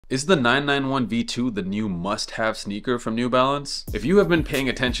Is the 991 V2 the new must-have sneaker from New Balance? If you have been paying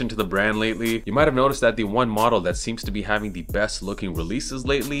attention to the brand lately, you might have noticed that the one model that seems to be having the best looking releases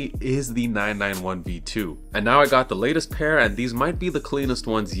lately is the 991 V2. And now I got the latest pair, and these might be the cleanest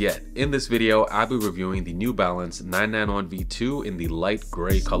ones yet. In this video, I'll be reviewing the New Balance 991 V2 in the light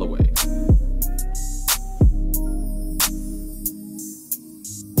gray colorway.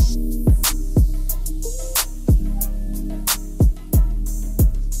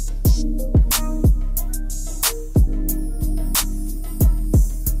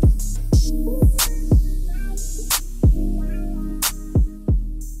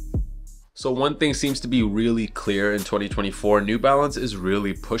 So one thing seems to be really clear in 2024, New Balance is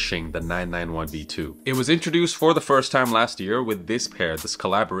really pushing the 991 V2. It was introduced for the first time last year with this pair, this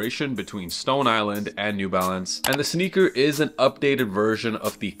collaboration between Stone Island and New Balance. And the sneaker is an updated version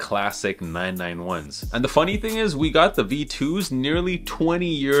of the classic 991s. And the funny thing is, we got the V2s nearly 20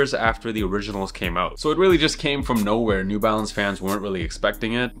 years after the originals came out. So it really just came from nowhere. New Balance fans weren't really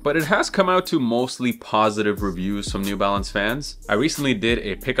expecting it, but it has come out to mostly positive reviews from New Balance fans. I recently did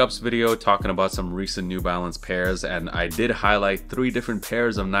a pickups video talking about some recent New Balance pairs, and I did highlight 3 different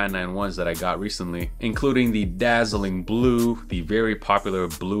pairs of 991s that I got recently, including the dazzling blue, the very popular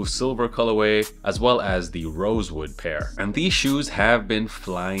blue silver colorway, as well as the rosewood pair. And these shoes have been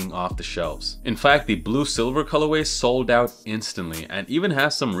flying off the shelves. In fact, the blue silver colorway sold out instantly and even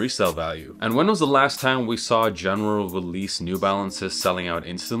has some resale value. And when was the last time we saw general release New Balances selling out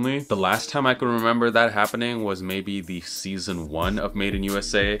instantly? The last time I can remember that happening was maybe the season 1 of Made in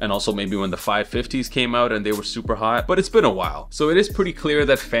USA, and also maybe when the 550s came out and they were super hot, but it's been a while. So it is pretty clear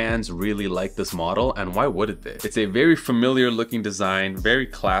that fans really like this model, and why wouldn't they? It's a very familiar looking design, very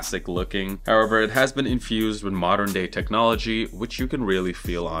classic looking. However, it has been infused with modern day technology, which you can really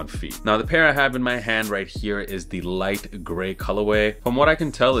feel on feet. Now the pair I have in my hand right here is the light gray colorway. From what I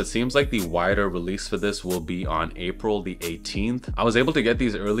can tell, it seems like the wider release for this will be on April the 18th. I was able to get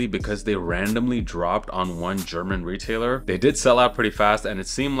these early because they randomly dropped on one German retailer. They did sell out pretty fast, and it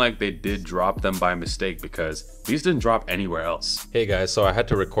seemed like they did drop them by mistake because these didn't drop anywhere else. Hey guys, so I had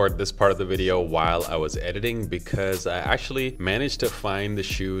to record this part of the video while I was editing because I actually managed to find the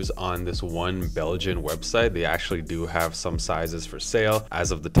shoes on this one Belgian website. They actually do have some sizes for sale.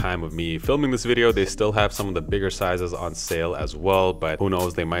 As of the time of me filming this video, they still have some of the bigger sizes on sale as well, but who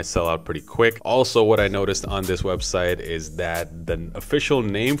knows, they might sell out pretty quick. Also, what I noticed on this website is that the official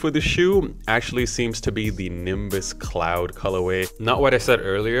name for the shoe actually seems to be the Nimbus Cloud colorway, not what I said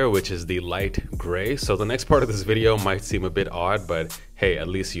earlier, which is the light gray. So the next part of this video might seem a bit odd, but hey, at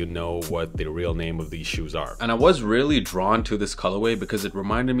least you know what the real name of these shoes are. And I was really drawn to this colorway because it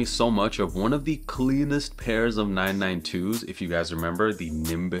reminded me so much of one of the cleanest pairs of 992s, if you guys remember, the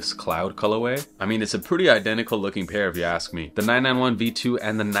Nimbus Cloud colorway. I mean, it's a pretty identical looking pair if you ask me. The 991 V2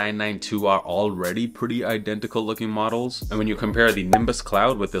 and the 992 are already pretty identical looking models. And when you compare the Nimbus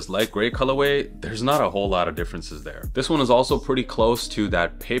Cloud with this light gray colorway, there's not a whole lot of differences there. This one is also pretty close to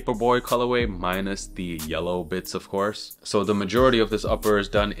that Paperboy colorway minus the yellow bits, of course. So the majority of this upper is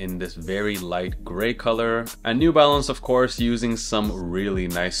done in this very light gray color, and New Balance of course using some really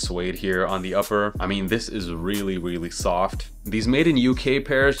nice suede here on the upper. I mean, this is really soft. These made in UK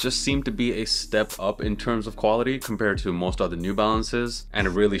pairs just seem to be a step up in terms of quality compared to most other New Balances, and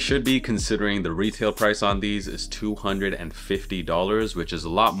it really should be, considering the retail price on these is $250, which is a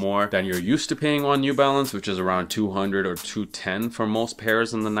lot more than you're used to paying on New Balance, which is around $200 or $210 for most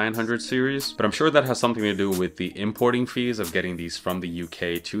pairs in the 900 series. But I'm sure that has something to do with the importing fees of getting these from the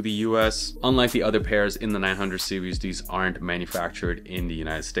UK to the US. Unlike the other pairs in the 900 series, these aren't manufactured in the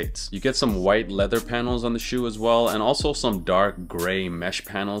United States. You get some white leather panels on the shoe as well, and also some dark gray mesh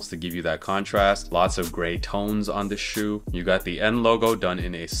panels to give you that contrast. Lots of gray tones on the shoe. You got the N logo done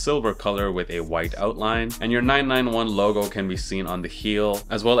in a silver color with a white outline, and your 991 logo can be seen on the heel,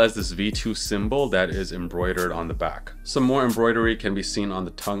 as well as this V2 symbol that is embroidered on the back. Some more embroidery can be seen on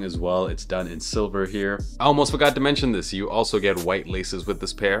the tongue as well. It's done in silver here. I almost forgot to mention this, you also get white laces with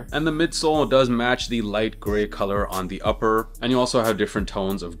this pair, and the midsole does match the light gray color on the upper, and you also have different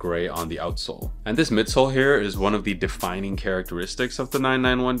tones of gray on the outsole. And this midsole here is one of the defining characteristics of the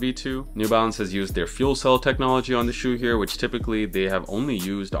 991 V2. New Balance has used their fuel cell technology on the shoe here, which typically they have only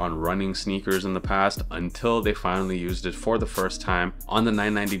used on running sneakers in the past, until they finally used it for the first time on the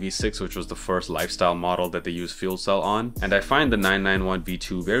 990 V6, which was the first lifestyle model that they used fuel cell on. And I find the 991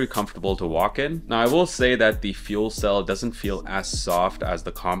 V2 very comfortable to walk in. Now I will say that the fuel cell doesn't feel as soft as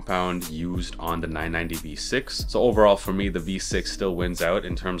the compound used on the 990 V6. So overall for me, the V6 still wins out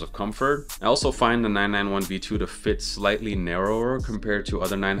in terms of comfort. I also find the 991 V2 to fit slightly narrower compared to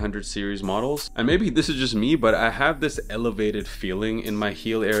other 900 series models. And maybe this is just me, but I have this elevated feeling in my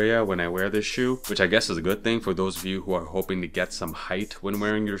heel area when I wear this shoe, which I guess is a good thing for those of you who are hoping to get some height when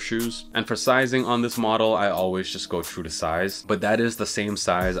wearing your shoes. And for sizing on this model, I always just go true to size, but that is the same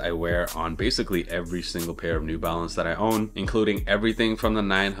size I wear on basically every single pair of New Balance that I own, including everything from the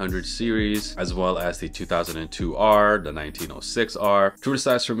 900 series, as well as the 2002R, the 1906R. True to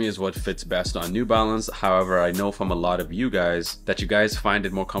size for me is what fits best on New Balance. However, I know from a lot of you guys that you guys find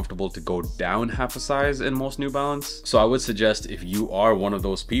it more comfortable to go down half a size in most New Balance. So I would suggest if you are one of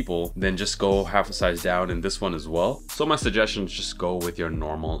those people, then just go half a size down in this one as well. So my suggestion is just go with your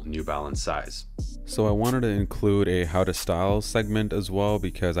normal New Balance size. So I wanted to include a how to style segment as well,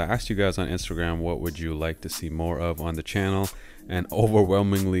 because I asked you guys on Instagram what would you like to see more of on the channel, and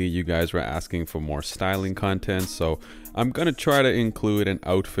overwhelmingly you guys were asking for more styling content. So I'm gonna try to include an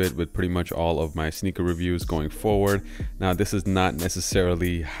outfit with pretty much all of my sneaker reviews going forward. Now this is not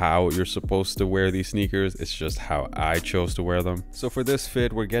necessarily how you're supposed to wear these sneakers, it's just how I chose to wear them. So for this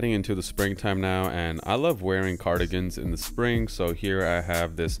fit, we're getting into the springtime now, and I love wearing cardigans in the spring. So here I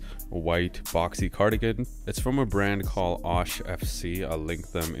have this white boxy cardigan. It's from a brand called Osh FC. I'll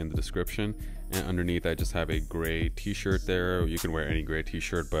link them in the description. And underneath I just have a gray t-shirt there. You can wear any gray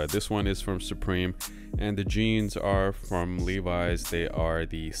t-shirt, but this one is from Supreme. And the jeans are from Levi's. They are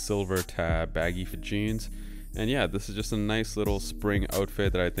the silver tab baggy fit jeans. And yeah, this is just a nice little spring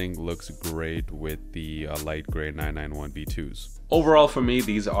outfit that I think looks great with the light gray 991 V2s. Overall for me,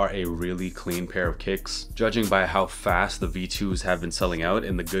 these are a really clean pair of kicks. Judging by how fast the V2s have been selling out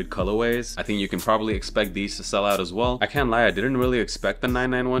in the good colorways, I think you can probably expect these to sell out as well. I can't lie, I didn't really expect the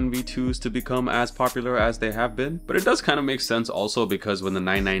 991 V2s to become as popular as they have been, but it does kind of make sense also because when the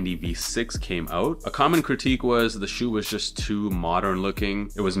 990 V6 came out, a common critique was the shoe was just too modern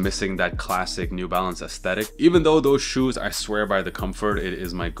looking. It was missing that classic New Balance aesthetic. Even though those shoes, I swear by the comfort, it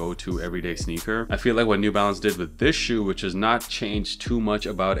is my go-to everyday sneaker. I feel like what New Balance did with this shoe, which is not changed too much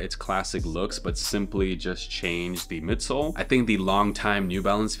about its classic looks, but simply just changed the midsole. I think the longtime New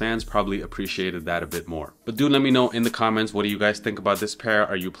Balance fans probably appreciated that a bit more. But do let me know in the comments, what do you guys think about this pair?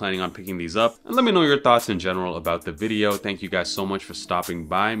 Are you planning on picking these up? And let me know your thoughts in general about the video. Thank you guys so much for stopping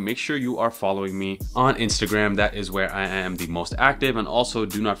by. Make sure you are following me on Instagram. That is where I am the most active. And also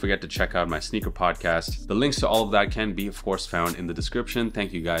do not forget to check out my sneaker podcast. The links to all of that can be of course found in the description.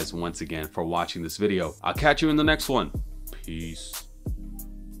 Thank you guys once again for watching this video. I'll catch you in the next one. Peace.